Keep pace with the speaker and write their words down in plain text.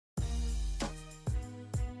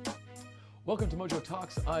Welcome to Mojo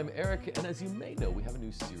Talks. I'm Eric, and as you may know, we have a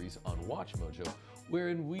new series on WatchMojo,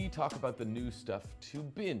 wherein we talk about the new stuff to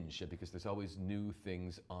binge, because there's always new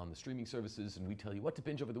things on the streaming services, and we tell you what to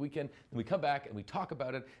binge over the weekend, and we come back and we talk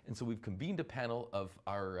about it, and so we've convened a panel of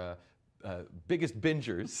our biggest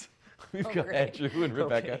bingers. We've got great. Andrew and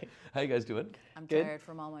Rebecca. Okay. How you guys doing? I'm Good? tired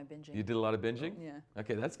from all my binging. You did a lot of binging? Yeah.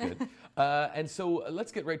 Okay, that's good. And so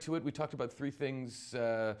let's get right to it. We talked about three things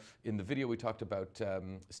in the video. We talked about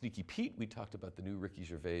Sneaky Pete. We talked about the new Ricky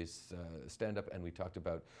Gervais stand-up, and we talked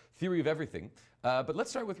about Theory of Everything. But let's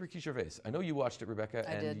start with Ricky Gervais. I know you watched it, Rebecca,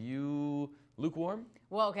 I and did. you lukewarm?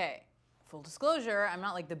 Well, okay. Full disclosure, I'm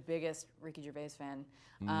not like the biggest Ricky Gervais fan.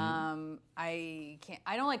 I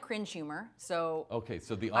don't like cringe humor, so Okay,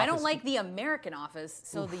 so The Office. I don't like the American Office,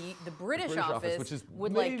 so the British Office, which is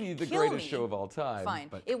would maybe like the kill greatest me. show of all time. Fine,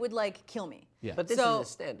 but it would like kill me. yeah. But this So- is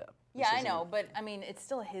a stand-up. Yeah, I know, but I mean, it's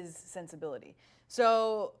still his sensibility.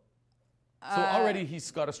 So already he's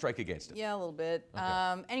got a strike against it. yeah, a little bit.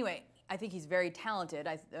 Okay. Anyway, I think he's very talented.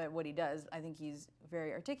 What he does, I think he's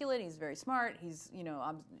very articulate. He's very smart. He's,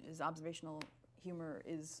 his observational humor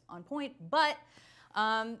is on point. But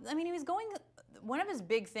I mean, he was going. One of his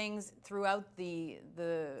big things throughout the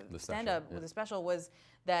stand-up yeah. with the special was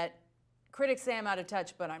that critics say I'm out of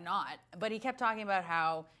touch, but I'm not. But he kept talking about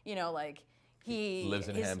how like he lives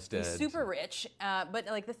in Hampstead. He's super rich. But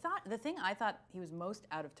like the thing I thought he was most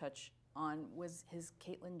out of touch on was his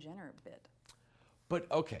Caitlyn Jenner bit. But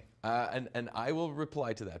okay, and I will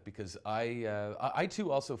reply to that, because I too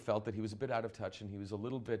also felt that he was a bit out of touch, and he was a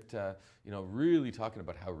little bit, really talking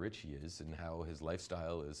about how rich he is and how his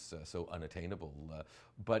lifestyle is so unattainable.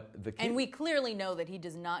 And we clearly know that he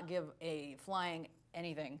does not give a flying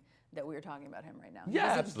anything that we are talking about him right now. He Yeah,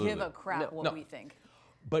 doesn't absolutely. give a crap what No. we think.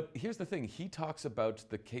 But here's the thing: he talks about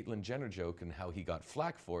the Caitlyn Jenner joke and how he got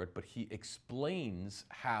flack for it, but he explains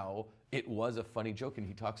how it was a funny joke, and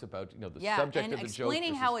he talks about the subject and of the joke.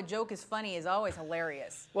 explaining how a joke is funny is always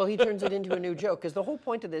hilarious. Well, he turns it into a new joke, because the whole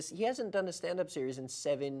point of this, he hasn't done a stand-up series in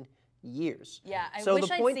 7 years. Yeah, I So wish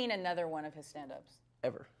the I'd point- seen another one of his stand-ups.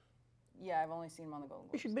 Ever. Yeah, I've only seen him on the Golden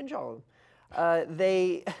You Globes. should binge all of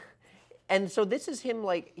them. And so this is him,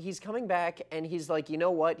 like, he's coming back, and he's like, you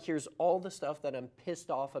know what, here's all the stuff that I'm pissed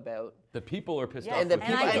off about. The people are pissed Yeah, off. And the with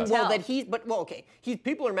And people, I him. can well, tell. that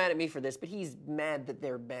people are mad at me for this, but he's mad that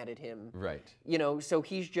they're mad at him. Right. So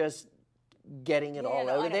he's just getting it all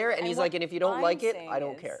no, out I of know. there, and And he's what like, and if you don't I'm like it, saying I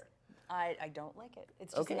don't is, care. I don't like it.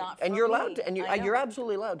 It's just Okay, not for and you're me. allowed to, and I know. you're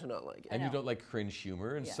absolutely allowed to not like it. And you know. don't like cringe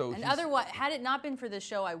humor, and Yeah. so and he's- otherwise, had it not been for this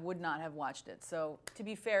show, I would not have watched it. So to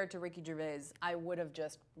be fair to Ricky Gervais, I would have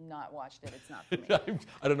just not watched it. It's not for me.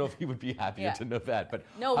 I don't know if he would be happier Yeah. to know that, but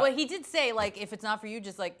No, but he did say, like, if it's not for you,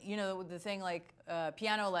 just like, the thing like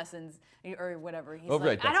piano lessons or whatever. He's Oh,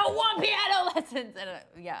 right, like, I that's- don't want piano lessons. And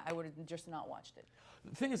yeah, I would have just not watched it.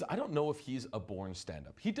 the thing is, I don't know if he's a born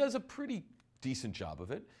stand-up. He does a pretty decent job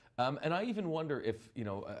of it, and I even wonder if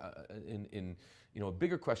a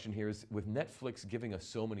bigger question here is, with Netflix giving us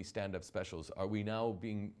so many stand-up specials, are we now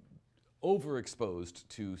being overexposed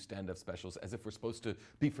to stand-up specials as if we're supposed to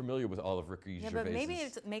be familiar with all of Ricky Yeah, Gervais's? but maybe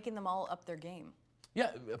it's making them all up their game.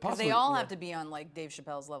 Yeah, Because possibly. they all have to be on, like, Dave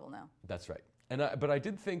Chappelle's level now. That's right. But I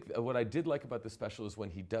did think what I did like about the special is when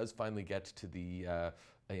he does finally get to the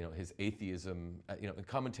his atheism,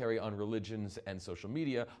 commentary on religions and social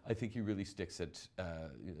media. I think he really sticks it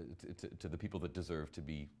to the people that deserve to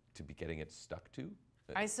be getting it stuck to.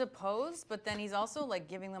 I suppose, but then he's also, like,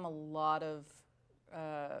 giving them a lot of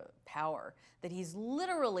power, that he's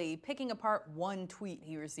literally picking apart one tweet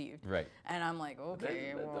he received. Right. And I'm like,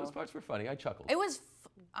 okay, well. Those parts were funny. I chuckled. It was,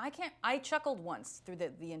 I chuckled once through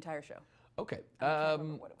the entire show. Okay. I can't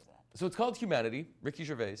remember what it was at. So it's called Humanity, Ricky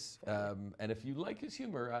Gervais, and if you like his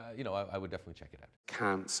humor, I would definitely check it out.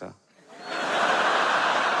 Cancer.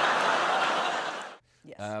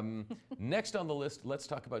 Yes. Next on the list, let's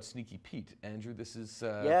talk about Sneaky Pete. Andrew, this is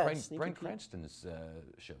Sneaky Bryan Pete. Cranston's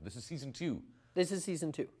show. This is season 2. This is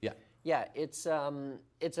season 2. Yeah. Yeah, it's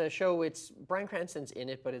a show. It's Bryan Cranston's in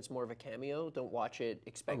it, but it's more of a cameo. Don't watch it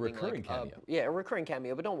expecting recurring like, cameo. Yeah, a recurring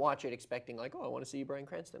cameo, but don't watch it expecting like, oh, I want to see Bryan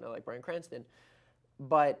Cranston. I like Bryan Cranston.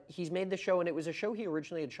 But he's made the show, and it was a show he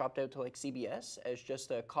originally had shopped out to like CBS as just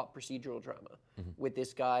a cop procedural drama with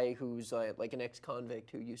this guy who's like an ex-convict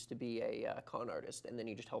who used to be a con artist, and then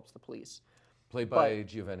he just helps the police. Played by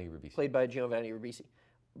Giovanni Ribisi. Played by Giovanni Ribisi.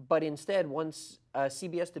 But instead, once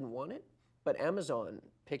CBS didn't want it, but Amazon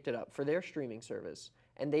picked it up for their streaming service,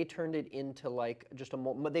 and they turned it into like just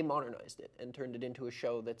they modernized it and turned it into a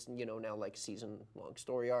show that's now like season-long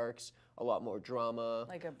story arcs, a lot more drama.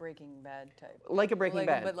 Like a Breaking Bad type. Like a Breaking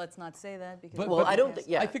Bad. But let's not say that because. But- Well, I don't think.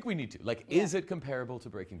 Yeah. I think we need to. Like, Yeah. is it comparable to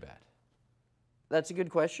Breaking Bad? That's a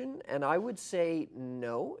good question, and I would say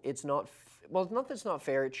no. It's not. Well, not that it's not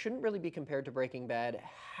fair. It shouldn't really be compared to Breaking Bad.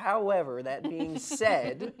 However, that being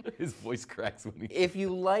said, His voice cracks when he. if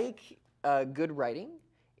you like good writing,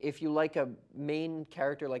 if you like a main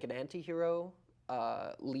character like an anti-hero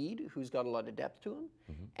lead who's got a lot of depth to him,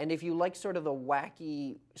 and if you like sort of the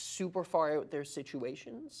wacky, super far out there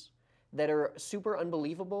situations that are super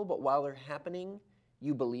unbelievable, but while they're happening,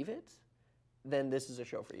 you believe it, then this is a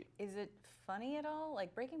show for you. Is it funny at all?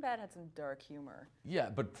 Like Breaking Bad had some dark humor. Yeah,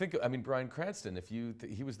 but Bryan Cranston,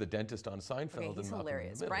 he was the dentist on Seinfeld. Okay, he's and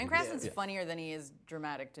hilarious. Bryan Cranston's funnier than he is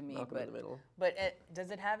dramatic to me. Malcolm in the Middle. But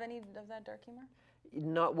does it have any of that dark humor?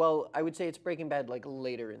 Not well. I would say it's Breaking Bad like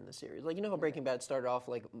later in the series. Like you know how Breaking Bad started off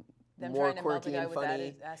like Them more trying to melt a quirky guy and with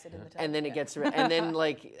funny, acid in the tub? and then it gets and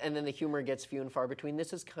then the humor gets few and far between.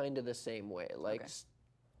 This is kind of the same way. Like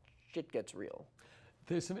shit gets real.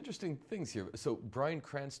 There's some interesting things here. So Bryan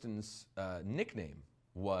Cranston's nickname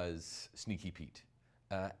was Sneaky Pete.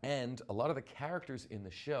 And a lot of the characters in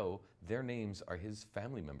the show, their names are his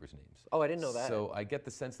family members' names. Oh, I didn't know that. So I get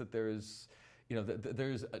the sense that there's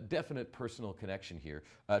a definite personal connection here,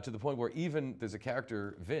 to the point where even there's a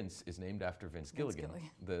character, Vince, is named after Vince Gilligan,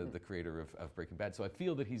 the creator of Breaking Bad. So I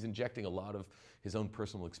feel that he's injecting a lot of his own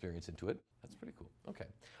personal experience into it. That's pretty cool. Okay.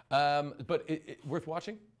 But worth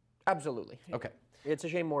watching? Absolutely. Okay. It's a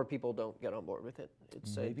shame more people don't get on board with it.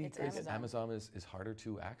 It's Maybe It's because Amazon. Amazon is harder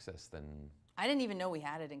to access than. I didn't even know we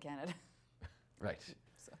had it in Canada. Right.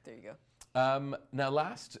 So there you go. Now,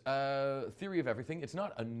 last Theory of Everything. It's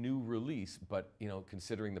not a new release, but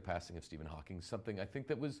considering the passing of Stephen Hawking, something I think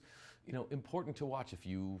that was, important to watch if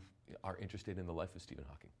you are interested in the life of Stephen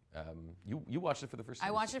Hawking. You watched it for the first time.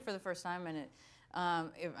 I watched it for the first time, and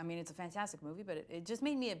it's a fantastic movie, but it just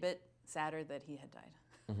made me a bit sadder that he had died.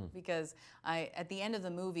 Because at the end of the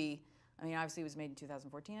movie, obviously it was made in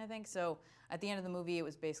 2014, I think. So at the end of the movie, it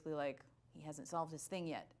was basically like, he hasn't solved his thing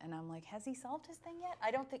yet. And I'm like, has he solved his thing yet? I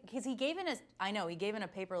don't think, because he gave in a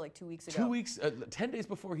paper like 2 weeks ago. 2 weeks, 10 days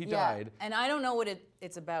before he died. And I don't know what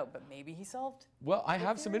it's about, but maybe he solved. Well, I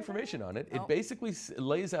have some information on it. It basically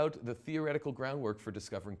lays out the theoretical groundwork for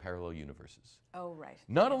discovering parallel universes. Oh, right.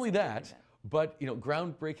 Not only that, but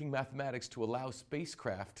groundbreaking mathematics to allow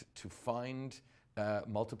spacecraft to find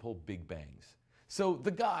multiple Big Bangs. So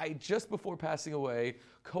the guy, just before passing away,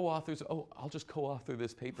 co-authors, I'll just co-author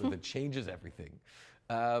this paper that changes everything.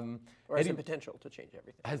 or has the potential to change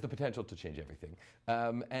everything. Has the potential to change everything.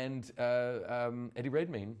 Eddie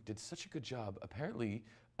Redmayne did such a good job. Apparently,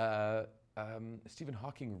 Stephen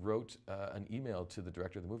Hawking wrote an email to the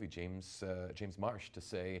director of the movie, James Marsh, to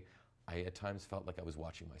say, I at times felt like I was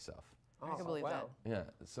watching myself. I can believe that. Yeah,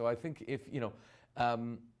 so I think if,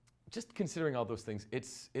 just considering all those things,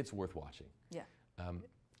 it's worth watching. Yeah.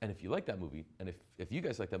 And if you like that movie, and if you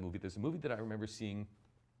guys like that movie, there's a movie that I remember seeing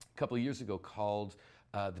a couple of years ago called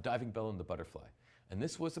The Diving Bell and the Butterfly. And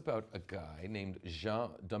this was about a guy named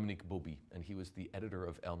Jean-Dominique Bauby, and he was the editor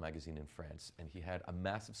of Elle magazine in France. And he had a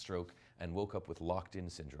massive stroke and woke up with locked-in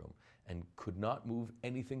syndrome and could not move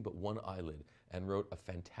anything but one eyelid, and wrote a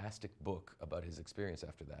fantastic book about his experience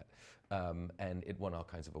after that. And it won all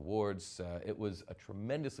kinds of awards. It was a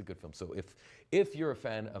tremendously good film. So if you're a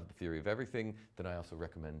fan of The Theory of Everything, then I also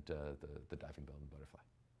recommend the Diving Bell and the Butterfly.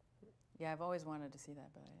 Yeah, I've always wanted to see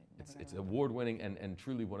that, but It's award-winning and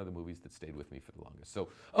truly one of the movies that stayed with me for the longest. So,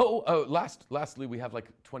 lastly, we have like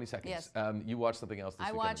 20 seconds. Yes. You watched something else this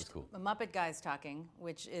I weekend. watched It was cool. Muppet Guys Talking,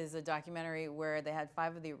 which is a documentary where they had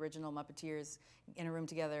 5 of the original Muppeteers in a room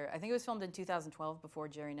together. I think it was filmed in 2012 before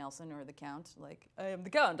Jerry Nelson, or the Count. Like, I am the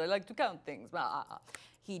Count, I like to count things.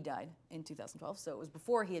 He died in 2012, so it was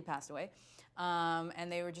before he had passed away.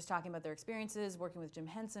 And they were just talking about their experiences working with Jim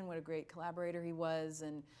Henson, what a great collaborator he was,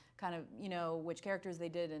 and kind of, which characters they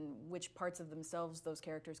did and which parts of themselves those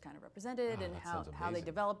characters kind of represented, and how they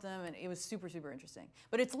developed them, and it was super, super interesting.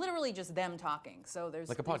 But it's literally just them talking. So there's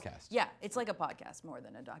like a podcast. Yeah, it's like a podcast more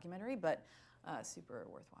than a documentary, but super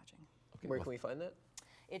worth watching. Okay, Where can we find that?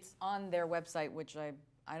 It's on their website, which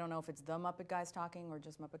I don't know if it's the Muppet Guys Talking or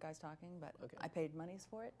just Muppet Guys Talking, but I paid monies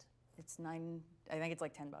for it. It's I think it's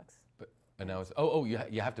like $10. And now it's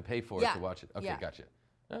you have to pay for it to watch it. Okay, gotcha.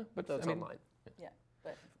 But So it's online. Yeah,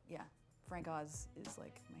 but Frank Oz is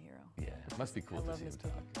like my hero. Yeah, it must be cool I to love see him Miss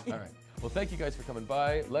talk. Piggy. All right. Well, thank you guys for coming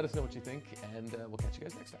by. Let us know what you think, and we'll catch you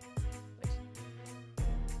guys next time.